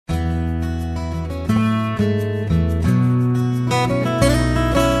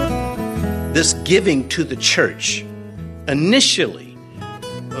This giving to the church, initially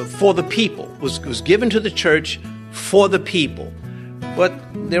for the people, was given to the church for the people. But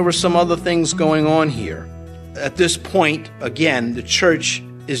there were some other things going on here. At this point, again, the church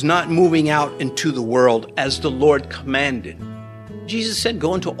is not moving out into the world as the Lord commanded. Jesus said,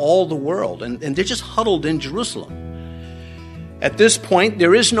 go into all the world, and they're just huddled in Jerusalem. At this point,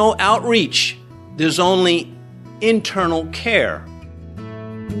 there is no outreach. There's only internal care.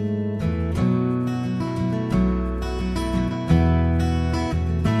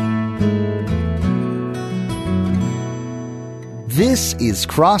 This is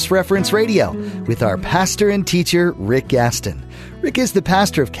Cross-Reference Radio with our pastor and teacher, Rick Gaston. Rick is the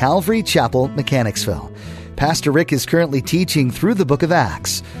pastor of Calvary Chapel, Mechanicsville. Pastor Rick is currently teaching through the book of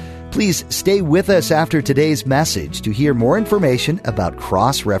Acts. Please stay with us after today's message to hear more information about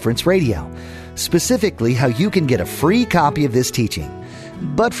Cross-Reference Radio, specifically how you can get a free copy of this teaching.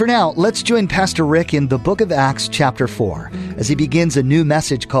 But for now, let's join Pastor Rick in the book of Acts chapter 4 as he begins a new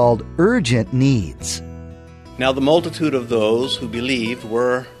message called Urgent Needs. Now the multitude of those who believed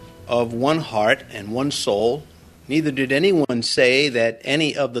were of one heart and one soul. Neither did anyone say that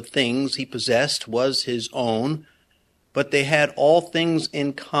any of the things he possessed was his own, but they had all things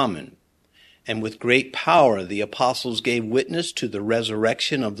in common. And with great power the apostles gave witness to the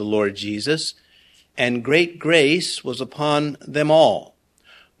resurrection of the Lord Jesus, and great grace was upon them all.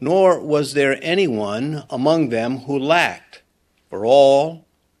 Nor was there anyone among them who lacked, for all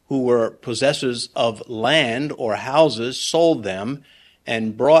who were possessors of land or houses sold them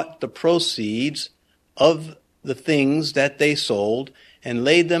and brought the proceeds of the things that they sold and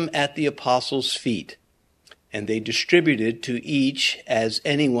laid them at the apostles' feet. And they distributed to each as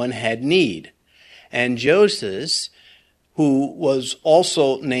anyone had need. And Joseph, who was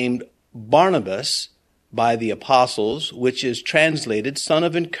also named Barnabas by the apostles, which is translated son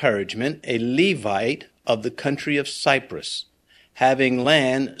of encouragement, a Levite of the country of Cyprus, having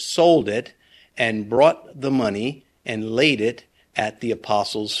land, sold it, and brought the money and laid it at the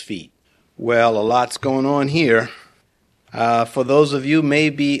apostles' feet. Well, a lot's going on here. For those of you who may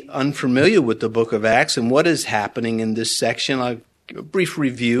be unfamiliar with the book of Acts and what is happening in this section, I'll give a brief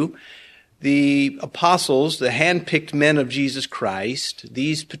review. The apostles, the hand-picked men of Jesus Christ,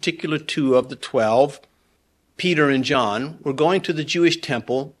 these particular two of the 12, Peter and John, were going to the Jewish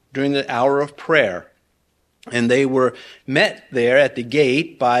temple during the hour of prayer. And they were met there at the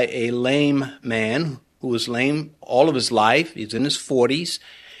gate by a lame man who was lame all of his life. He's in his 40s.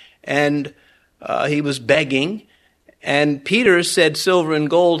 And he was begging. And Peter said, silver and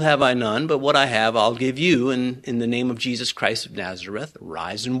gold have I none, but what I have I'll give you. And in the name of Jesus Christ of Nazareth,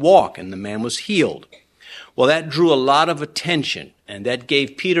 rise and walk. And the man was healed. Well, that drew a lot of attention. And that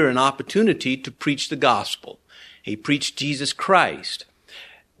gave Peter an opportunity to preach the gospel. He preached Jesus Christ.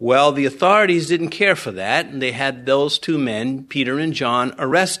 Well, the authorities didn't care for that, and they had those two men, Peter and John,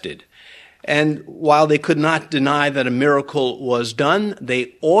 arrested. And while they could not deny that a miracle was done,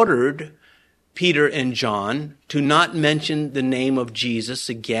 they ordered Peter and John to not mention the name of Jesus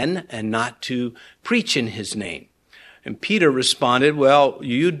again and not to preach in his name. And Peter responded, well,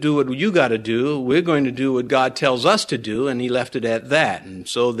 you do what you got to do. We're going to do what God tells us to do, and he left it at that. And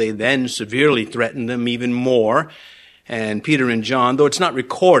so they then severely threatened them even more. And Peter and John, though it's not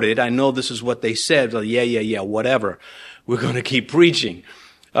recorded, I know this is what they said. Well, yeah, whatever. We're going to keep preaching.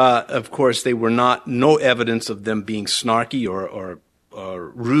 Of course, they were no evidence of them being snarky or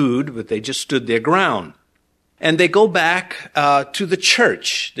rude, but they just stood their ground. And they go back to the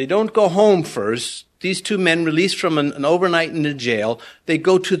church. They don't go home first. These two men, released from an overnight in the jail, they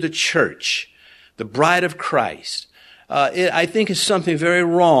go to the church, the bride of Christ. I think it's something very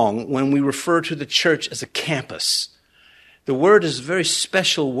wrong when we refer to the church as a campus. The word is a very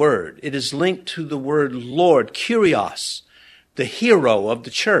special word. It is linked to the word Lord, Kyrios, the hero of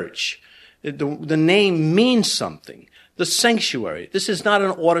the church. The name means something. The sanctuary. This is not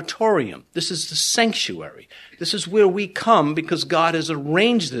an auditorium. This is the sanctuary. This is where we come because God has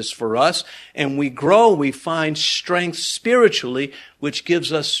arranged this for us, and we grow, we find strength spiritually, which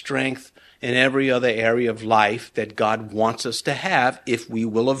gives us strength in every other area of life that God wants us to have if we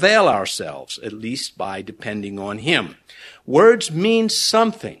will avail ourselves, at least by depending on Him. Words mean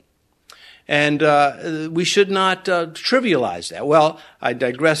something, and we should not trivialize that. Well, I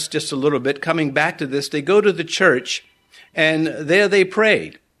digress just a little bit. Coming back to this, they go to the church, and there they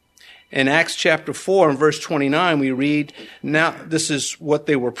prayed. In Acts chapter 4 and verse 29, we read, now this is what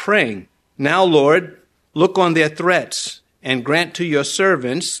they were praying. Now, Lord, look on their threats and grant to your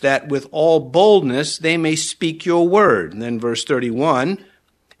servants that with all boldness they may speak your word. And then verse 31,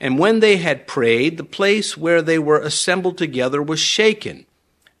 And when they had prayed, the place where they were assembled together was shaken,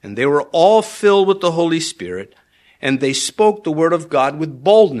 and they were all filled with the Holy Spirit, and they spoke the word of God with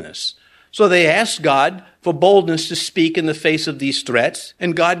boldness. So they asked God for boldness to speak in the face of these threats,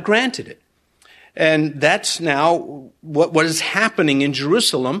 and God granted it. And that's now what is happening in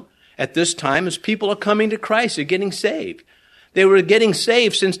Jerusalem at this time, as people are coming to Christ, they're getting saved. They were getting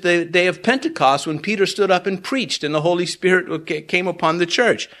saved since the day of Pentecost, when Peter stood up and preached and the Holy Spirit came upon the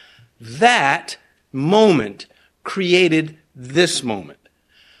church. That moment created this moment.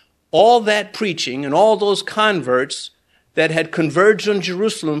 All that preaching and all those converts that had converged on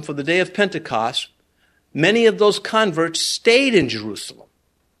Jerusalem for the day of Pentecost, many of those converts stayed in Jerusalem.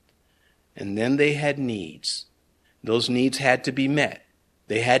 And then they had needs. Those needs had to be met.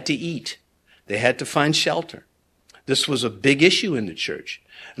 They had to eat. They had to find shelter. This was a big issue in the church.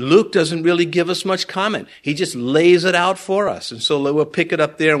 Luke doesn't really give us much comment. He just lays it out for us. And so we'll pick it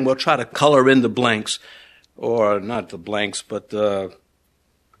up there and we'll try to color in the blanks. Or not the blanks, but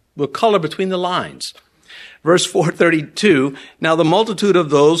we'll color between the lines. Verse 432, now the multitude of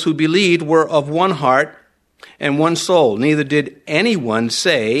those who believed were of one heart and one soul. Neither did anyone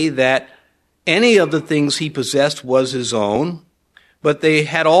say that any of the things he possessed was his own, but they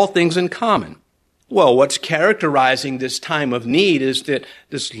had all things in common. Well, what's characterizing this time of need is that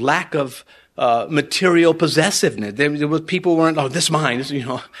this lack of material possessiveness. There was people weren't, oh, this mine,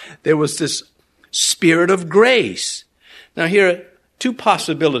 there was this spirit of grace. Now here are two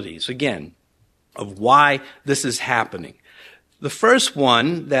possibilities, again, of why this is happening. The first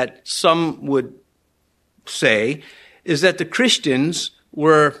one that some would say is that the Christians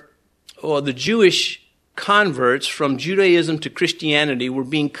were, or the Jewish converts from Judaism to Christianity were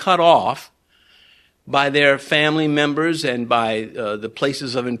being cut off by their family members and by the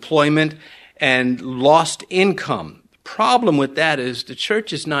places of employment and lost income. The problem with that is the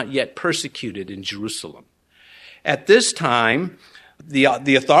church is not yet persecuted in Jerusalem. At this time,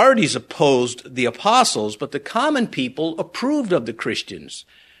 the authorities opposed the apostles, but the common people approved of the Christians.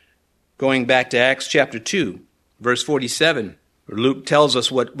 Going back to Acts chapter 2, verse 47, Luke tells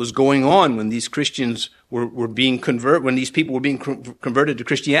us what was going on when these Christians were being converted, when these people were being converted to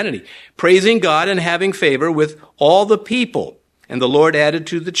Christianity. Praising God and having favor with all the people. And the Lord added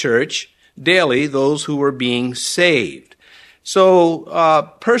to the church daily those who were being saved.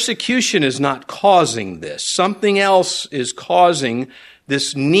 So persecution is not causing this. Something else is causing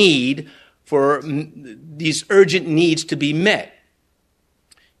this need for these urgent needs to be met.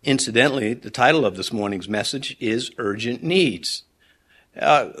 Incidentally, the title of this morning's message is Urgent Needs.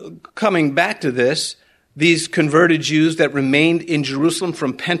 Coming back to this, these converted Jews that remained in Jerusalem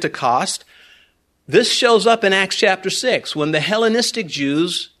from Pentecost, this shows up in Acts chapter 6, when the Hellenistic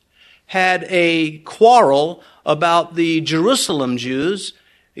Jews had a quarrel about the Jerusalem Jews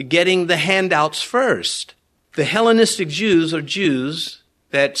getting the handouts first. The Hellenistic Jews are Jews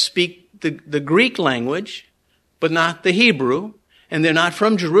that speak the Greek language, but not the Hebrew. And they're not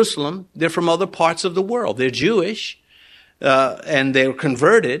from Jerusalem. They're from other parts of the world. They're Jewish, and they're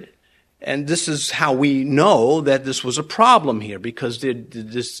converted. And this is how we know that this was a problem here, because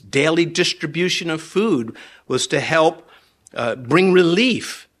this daily distribution of food was to help bring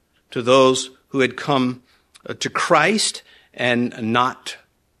relief to those who had come to Christ and not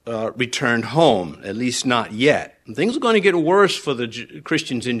returned home, at least not yet. And things are going to get worse for the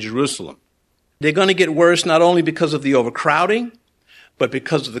Christians in Jerusalem. They're going to get worse not only because of the overcrowding, but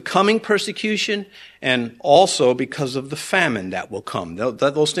because of the coming persecution and also because of the famine that will come.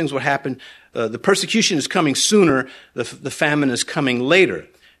 Those things will happen. The persecution is coming sooner. The famine is coming later.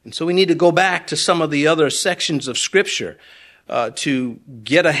 And so we need to go back to some of the other sections of Scripture to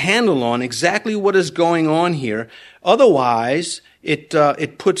get a handle on exactly what is going on here. Otherwise,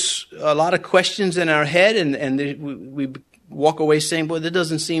 it puts a lot of questions in our head, and we walk away saying, boy, that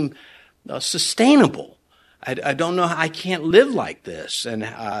doesn't seem sustainable. I don't know. I can't live like this. And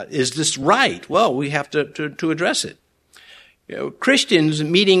is this right? Well, we have to address it. Christians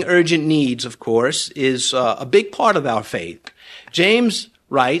meeting urgent needs, of course, is a big part of our faith. James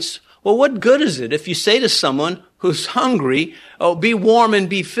writes, well, what good is it if you say to someone who's hungry, oh, be warm and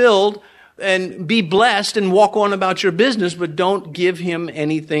be filled and be blessed and walk on about your business, but don't give him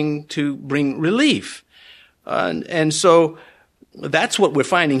anything to bring relief? And so that's what we're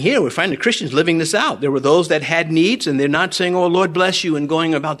finding here. We're finding Christians living this out. There were those that had needs, and they're not saying, oh, Lord bless you, and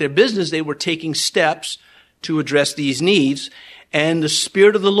going about their business. They were taking steps to address these needs, and the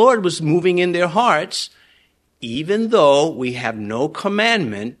Spirit of the Lord was moving in their hearts, even though we have no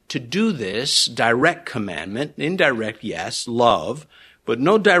commandment to do this, direct commandment, indirect, yes, love, but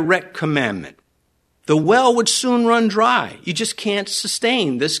no direct commandment. the well would soon run dry. You just can't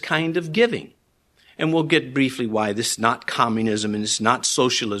sustain this kind of giving. And we'll get briefly why this is not communism and it's not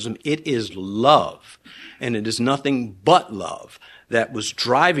socialism. It is love. And it is nothing but love that was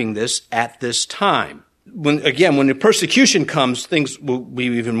driving this at this time. When the persecution comes, things will be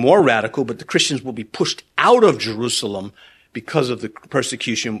even more radical, but the Christians will be pushed out of Jerusalem because of the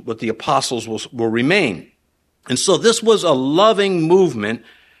persecution, but the apostles will remain. And so this was a loving movement,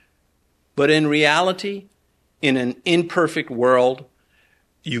 but in reality, in an imperfect world,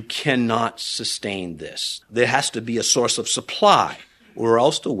 you cannot sustain this. There has to be a source of supply, or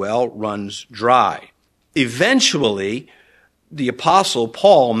else the well runs dry. Eventually, the apostle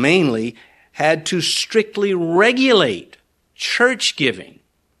Paul mainly had to strictly regulate church giving.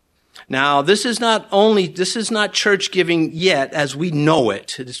 Now, this is not church giving yet as we know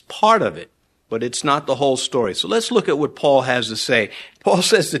it. It is part of it, but it's not the whole story. So let's look at what Paul has to say. Paul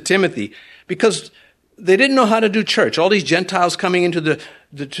says to Timothy, because they didn't know how to do church. All these Gentiles coming into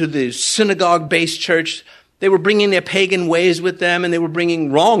the synagogue-based church, they were bringing their pagan ways with them, and they were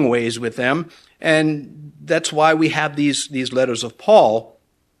bringing wrong ways with them. And that's why we have these letters of Paul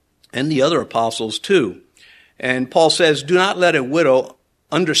and the other apostles too. And Paul says, do not let a widow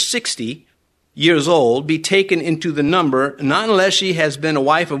under 60 years old be taken into the number, not unless she has been a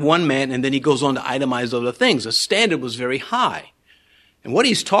wife of one man, and then he goes on to itemize other things. The standard was very high. And what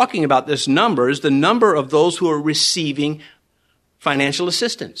he's talking about, this number, is the number of those who are receiving financial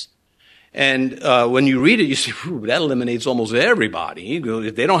assistance. And when you read it, you say, that eliminates almost everybody.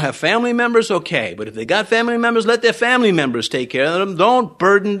 If they don't have family members, okay. But if they got family members, let their family members take care of them. Don't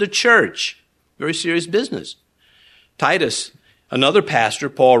burden the church. Very serious business. Titus, another pastor,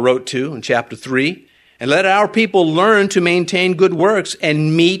 Paul wrote to in chapter 3, and let our people learn to maintain good works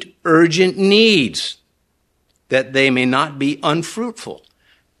and meet urgent needs, that they may not be unfruitful.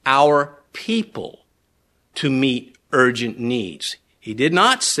 Our people to meet urgent needs. He did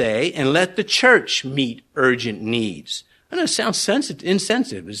not say, and let the church meet urgent needs. I know it sounds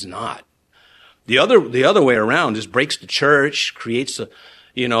insensitive. It's not. The other way around is breaks the church, creates a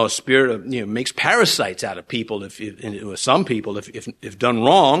spirit of, makes parasites out of people if some people, if done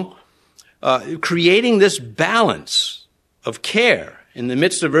wrong. Creating this balance of care in the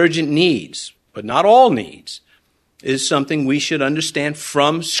midst of urgent needs, but not all needs, is something we should understand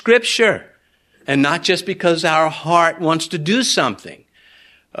from Scripture. And not just because our heart wants to do something.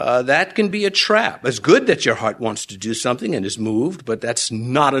 That can be a trap. It's good that your heart wants to do something and is moved, but that's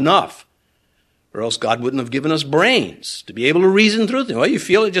not enough. Or else God wouldn't have given us brains to be able to reason through things. Well, you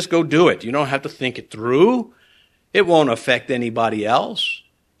feel it, just go do it. You don't have to think it through. It won't affect anybody else.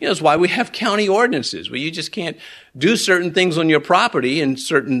 That's why we have county ordinances where you just can't do certain things on your property in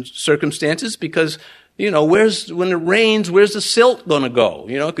certain circumstances because when it rains, where's the silt going to go?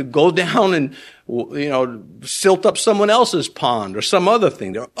 It could go down and, silt up someone else's pond or some other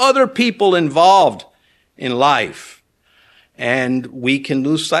thing. There are other people involved in life. And we can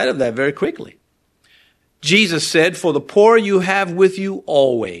lose sight of that very quickly. Jesus said, for the poor you have with you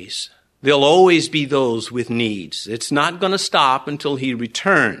always. There'll always be those with needs. It's not going to stop until he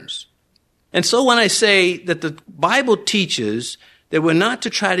returns. And so when I say that the Bible teaches that we're not to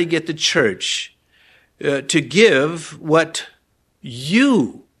try to get the church to give what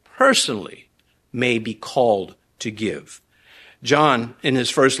you personally may be called to give. John, in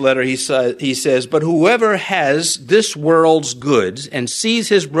his first letter, he says, but whoever has this world's goods and sees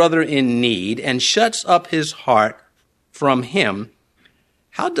his brother in need and shuts up his heart from him,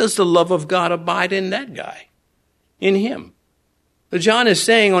 how does the love of God abide in that guy, in him? John is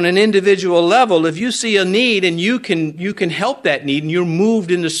saying on an individual level, if you see a need and you can help that need and you're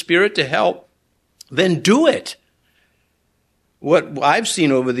moved in the Spirit to help, then do it. What I've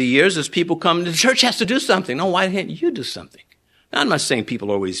seen over the years is people come, the church has to do something. No, why can't you do something? Now, I'm not saying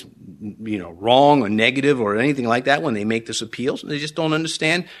people are always, wrong or negative or anything like that when they make this appeal. They just don't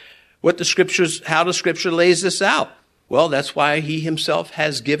understand how the Scripture lays this out. Well, that's why he himself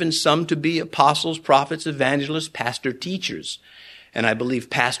has given some to be apostles, prophets, evangelists, pastor, teachers. And I believe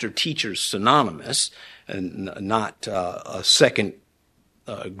pastor, teachers synonymous and not a second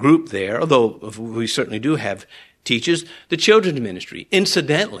group there, although we certainly do have teachers. The children's ministry.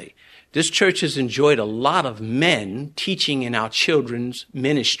 Incidentally, this church has enjoyed a lot of men teaching in our children's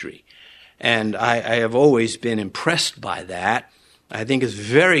ministry. And I have always been impressed by that. I think it's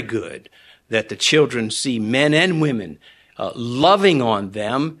very good that the children see men and women loving on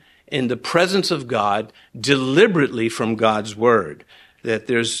them in the presence of God deliberately from God's word. That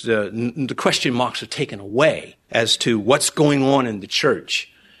there's the question marks are taken away as to what's going on in the church.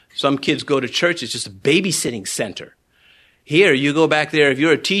 Some kids go to church, it's just a babysitting center. Here, you go back there, if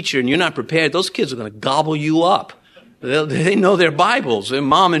you're a teacher and you're not prepared, those kids are going to gobble you up. They know their Bibles. Their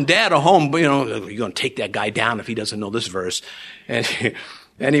mom and dad are home, you're going to take that guy down if he doesn't know this verse. And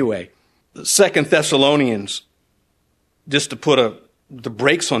anyway, 2 Thessalonians, just to put the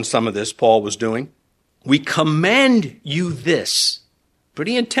brakes on some of this Paul was doing. We command you this.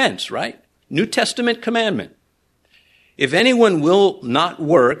 Pretty intense, right? New Testament commandment. If anyone will not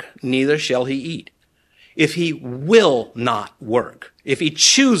work, neither shall he eat. If he will not work, if he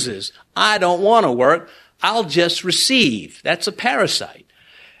chooses, I don't want to work, I'll just receive. That's a parasite.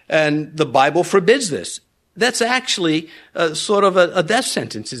 And the Bible forbids this. That's actually sort of a death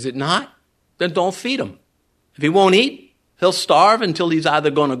sentence, is it not? Then don't feed him. If he won't eat, he'll starve until he's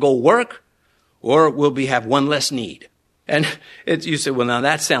either going to go work or we'll have one less need. And you say, well, now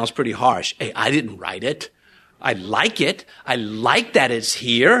that sounds pretty harsh. Hey, I didn't write it. I like it. I like that it's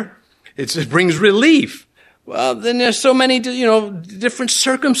here. It brings relief. Well, then there's so many, different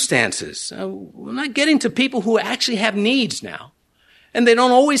circumstances. We're not getting to people who actually have needs now. And they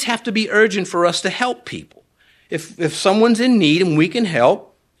don't always have to be urgent for us to help people. If someone's in need and we can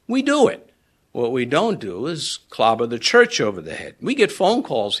help, we do it. What we don't do is clobber the church over the head. We get phone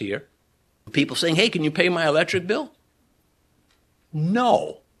calls here. People saying, hey, can you pay my electric bill?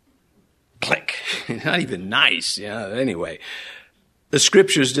 No. Click. Not even nice. Anyway, the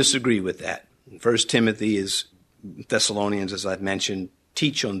scriptures disagree with that. 1 Timothy Thessalonians, as I've mentioned,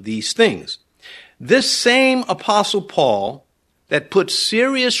 teach on these things. This same Apostle Paul that put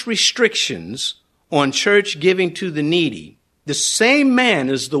serious restrictions on church giving to the needy, the same man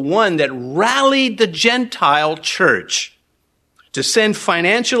is the one that rallied the Gentile church to send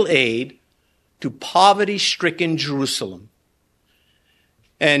financial aid to poverty-stricken Jerusalem.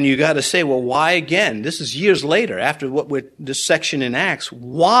 And you got to say, well, why again? This is years later, after this section in Acts.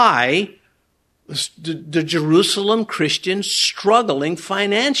 Why the Jerusalem Christians struggling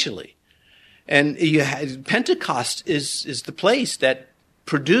financially? And Pentecost is the place that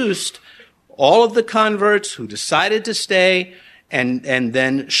produced all of the converts who decided to stay and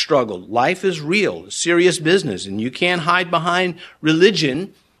then struggled. Life is real, serious business, and you can't hide behind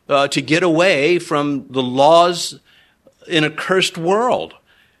religion to get away from the laws in a cursed world.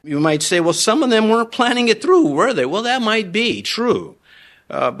 You might say, well, some of them weren't planning it through, were they? Well, that might be true.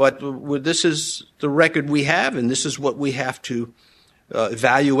 But this is the record we have, and this is what we have to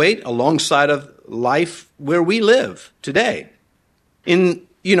evaluate alongside of life where we live today.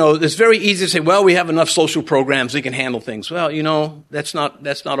 It's very easy to say, well, we have enough social programs, we can handle things. Well, that's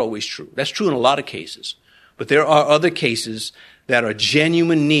not always true. That's true in a lot of cases. But there are other cases that are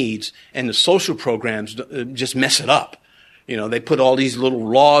genuine needs, and the social programs just mess it up. They put all these little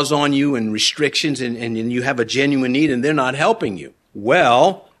laws on you and restrictions, and you have a genuine need, and they're not helping you.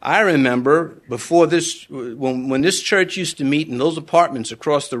 Well, I remember before this, when this church used to meet in those apartments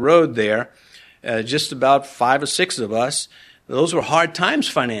across the road there, just about 5 or 6 of us, those were hard times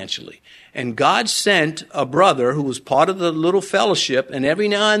financially. And God sent a brother who was part of the little fellowship, and every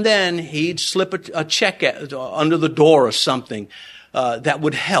now and then he'd slip a check under the door or something that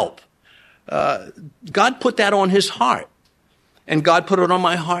would help. God put that on his heart. And God put it on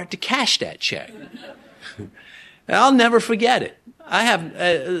my heart to cash that check. And I'll never forget it.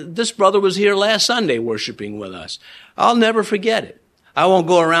 This brother was here last Sunday worshiping with us. I'll never forget it. I won't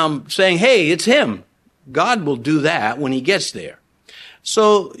go around saying, hey, it's him. God will do that when he gets there.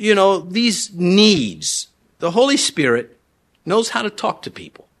 So, these needs, the Holy Spirit knows how to talk to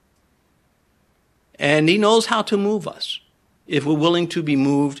people. And he knows how to move us if we're willing to be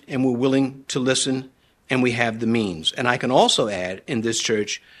moved and we're willing to listen and we have the means. And I can also add, in this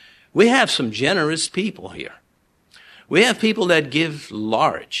church, we have some generous people here. We have people that give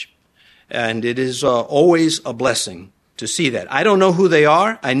large, and it is always a blessing to see that. I don't know who they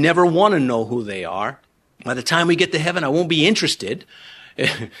are. I never want to know who they are. By the time we get to heaven, I won't be interested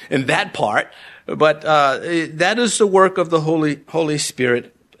in that part. But that is the work of the Holy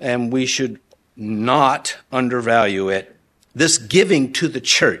Spirit, and we should not undervalue it. This giving to the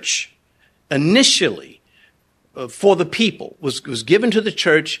church, initially, for the people, was given to the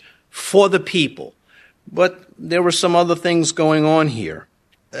church for the people. But there were some other things going on here.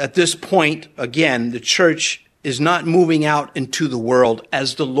 At this point, again, the church is not moving out into the world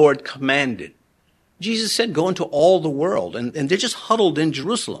as the Lord commanded. Jesus said, go into all the world, and they're just huddled in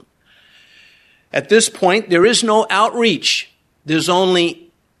Jerusalem. At this point, there is no outreach. There's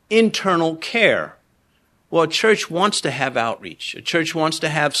only internal care. Well, a church wants to have outreach. A church wants to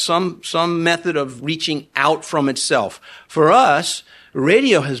have some method of reaching out from itself. For us,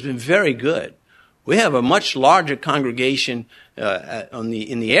 radio has been very good. We have a much larger congregation in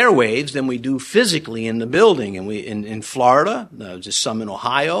the airwaves than we do physically in the building. And in Florida, just some in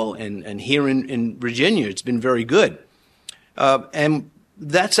Ohio, and here in Virginia, it's been very good. And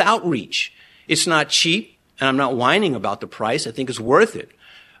that's outreach. It's not cheap, and I'm not whining about the price. I think it's worth it.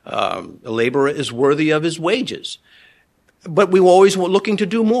 A laborer is worthy of his wages. But we were always looking to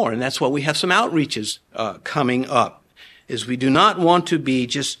do more, and that's why we have some outreaches coming up, is we do not want to be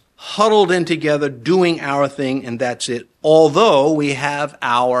just huddled in together, doing our thing, and that's it, although we have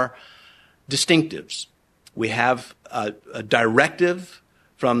our distinctives. We have a directive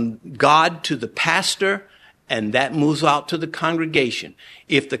from God to the pastor, and that moves out to the congregation.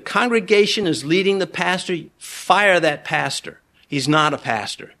 If the congregation is leading the pastor, fire that pastor. He's not a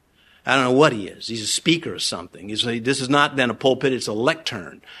pastor. I don't know what he is. He's a speaker or something. This is not then a pulpit, it's a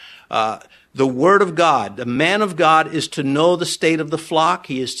lectern. The Word of God, the man of God is to know the state of the flock.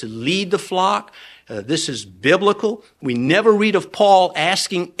 He is to lead the flock. This is biblical. We never read of Paul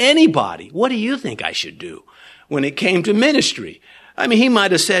asking anybody, what do you think I should do when it came to ministry? I mean, he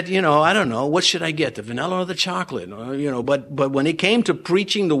might have said, I don't know, what should I get, the vanilla or the chocolate? But when it came to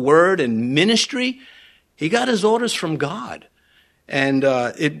preaching the Word and ministry, he got his orders from God. And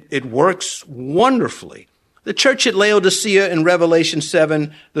it works wonderfully. The church at Laodicea in Revelation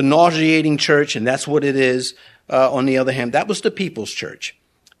 7, the nauseating church, and that's what it is. On the other hand, that was the people's church.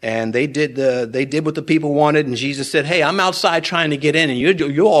 And they did what the people wanted, and Jesus said, hey, I'm outside trying to get in, and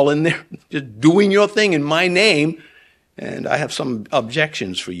you're all in there just doing your thing in my name, and I have some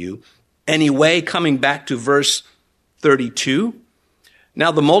objections for you. Anyway, coming back to verse 32, now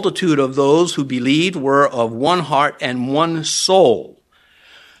the multitude of those who believed were of one heart and one soul.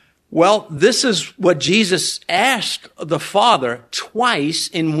 Well, this is what Jesus asked the Father twice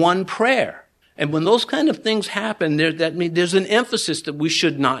in one prayer. And when those kind of things happen, there's an emphasis that we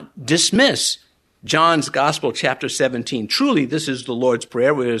should not dismiss. John's Gospel, chapter 17. Truly, this is the Lord's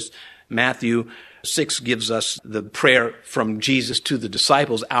Prayer, whereas Matthew 6 gives us the prayer from Jesus to the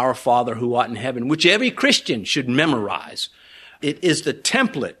disciples, Our Father who art in heaven, which every Christian should memorize. It is the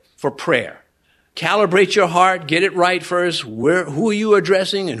template for prayer. Calibrate your heart, get it right first. Who are you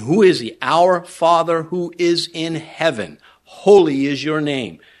addressing and who is he? Our Father who is in heaven. Holy is your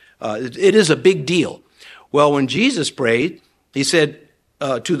name. It is a big deal. Well, when Jesus prayed, he said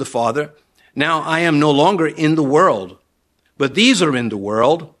to the Father, now I am no longer in the world, but these are in the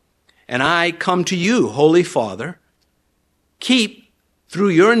world, and I come to you, Holy Father. Keep through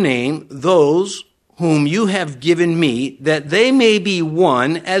your name those whom you have given me, that they may be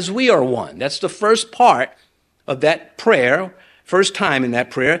one as we are one. That's the first part of that prayer, first time in that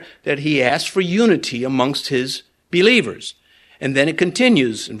prayer, that he asked for unity amongst his believers. And then it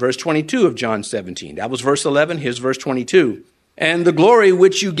continues in verse 22 of John 17. That was verse 11. Here's verse 22. And the glory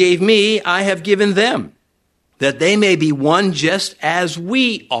which you gave me, I have given them, that they may be one just as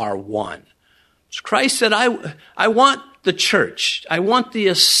we are one. So Christ said, I want the church. I want the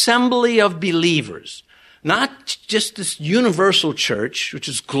assembly of believers, not just this universal church, which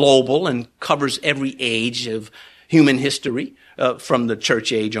is global and covers every age of human history from the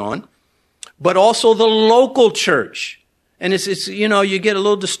church age on, but also the local church. And it's you get a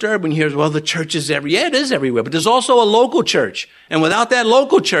little disturbed when you hear, well, the church is everywhere. Yeah, it is everywhere, but there's also a local church. And without that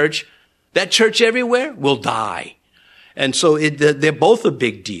local church, that church everywhere will die. And so they're both a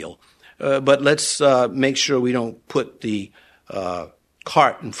big deal. But let's make sure we don't put the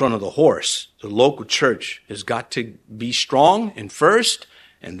cart in front of the horse. The local church has got to be strong and first,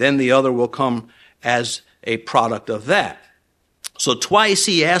 and then the other will come as a product of that. So twice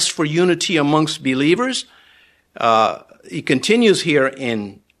he asked for unity amongst believers. He continues here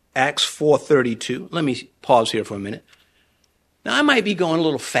in Acts 4:32. Let me pause here for a minute. Now, I might be going a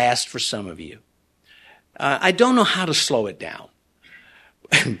little fast for some of you. I don't know how to slow it down.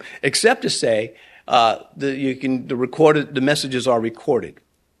 Except to say, the messages are recorded.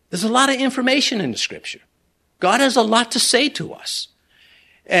 There's a lot of information in the Scripture. God has a lot to say to us.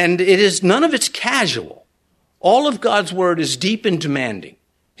 And none of it's casual. All of God's Word is deep and demanding.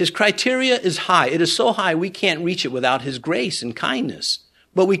 His criteria is high. It is so high we can't reach it without His grace and kindness.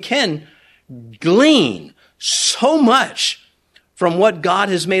 But we can glean so much from what God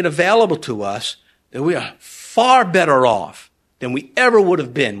has made available to us that we are far better off than we ever would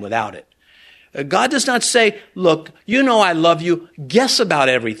have been without it. God does not say, look, I love you. Guess about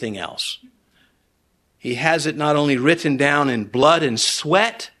everything else. He has it not only written down in blood and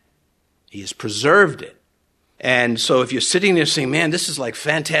sweat, He has preserved it. And so if you're sitting there saying, man, this is like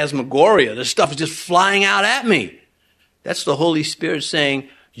phantasmagoria. This stuff is just flying out at me. That's the Holy Spirit saying,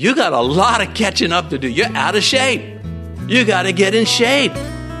 you got a lot of catching up to do. You're out of shape. You got to get in shape.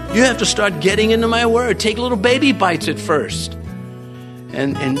 You have to start getting into my word. Take little baby bites at first.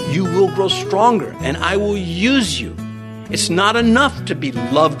 And you will grow stronger, and I will use you. It's not enough to be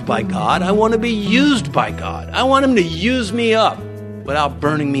loved by God. I want to be used by God. I want Him to use me up without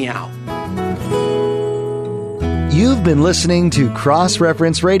burning me out. You've been listening to Cross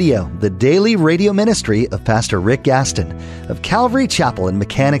Reference Radio, the daily radio ministry of Pastor Rick Gaston of Calvary Chapel in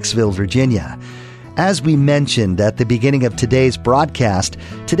Mechanicsville, Virginia. As we mentioned at the beginning of today's broadcast,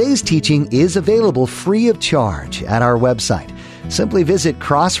 today's teaching is available free of charge at our website. Simply visit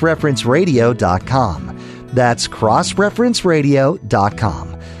crossreferenceradio.com. That's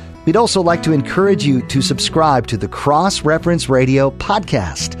crossreferenceradio.com. We'd also like to encourage you to subscribe to the Cross Reference Radio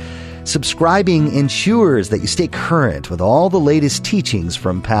podcast. Subscribing ensures that you stay current with all the latest teachings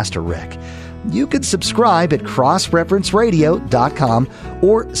from Pastor Rick. You can subscribe at crossreferenceradio.com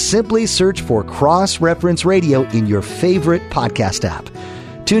or simply search for Cross Reference Radio in your favorite podcast app.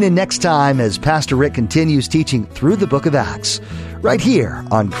 Tune in next time as Pastor Rick continues teaching through the book of Acts, right here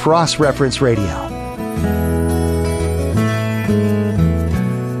on Cross Reference Radio.